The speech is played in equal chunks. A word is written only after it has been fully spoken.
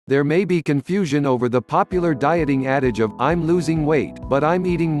There may be confusion over the popular dieting adage of, "I'm losing weight, but I'm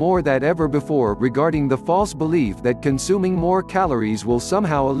eating more than ever before," regarding the false belief that consuming more calories will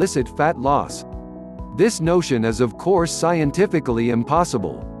somehow elicit fat loss. This notion is of course scientifically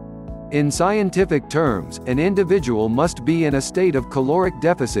impossible. In scientific terms, an individual must be in a state of caloric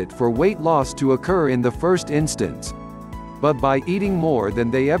deficit for weight loss to occur in the first instance. But by eating more than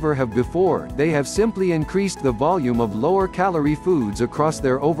they ever have before, they have simply increased the volume of lower-calorie foods across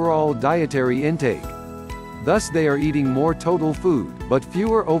their overall dietary intake. Thus they are eating more total food, but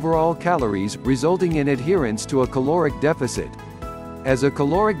fewer overall calories, resulting in adherence to a caloric deficit. As a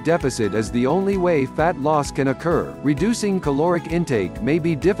caloric deficit is the only way fat loss can occur, reducing caloric intake may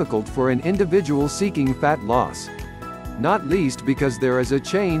be difficult for an individual seeking fat loss. Not least because there is a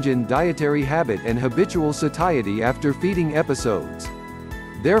change in dietary habit and habitual satiety after feeding episodes.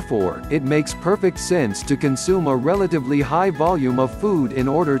 Therefore, it makes perfect sense to consume a relatively high volume of food in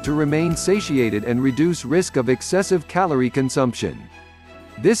order to remain satiated and reduce risk of excessive calorie consumption.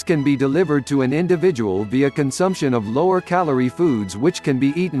 This can be delivered to an individual via consumption of lower-calorie foods which can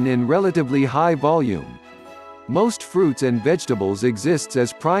be eaten in relatively high volume. Most fruits and vegetables exist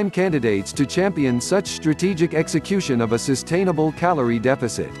as prime candidates to champion such strategic execution of a sustainable calorie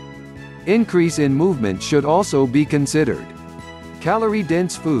deficit. Increase in movement should also be considered.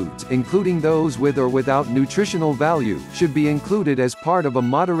 Calorie-dense foods, including those with or without nutritional value, should be included as part of a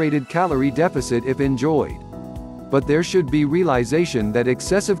moderated calorie deficit if enjoyed. But there should be realization that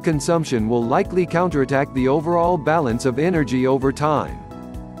excessive consumption will likely counterattack the overall balance of energy over time.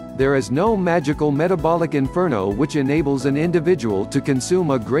 There is no magical metabolic inferno which enables an individual to consume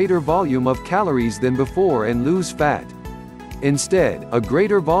a greater volume of calories than before and lose fat. Instead, a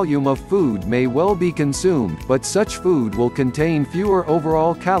greater volume of food may well be consumed, but such food will contain fewer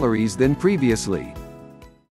overall calories than previously.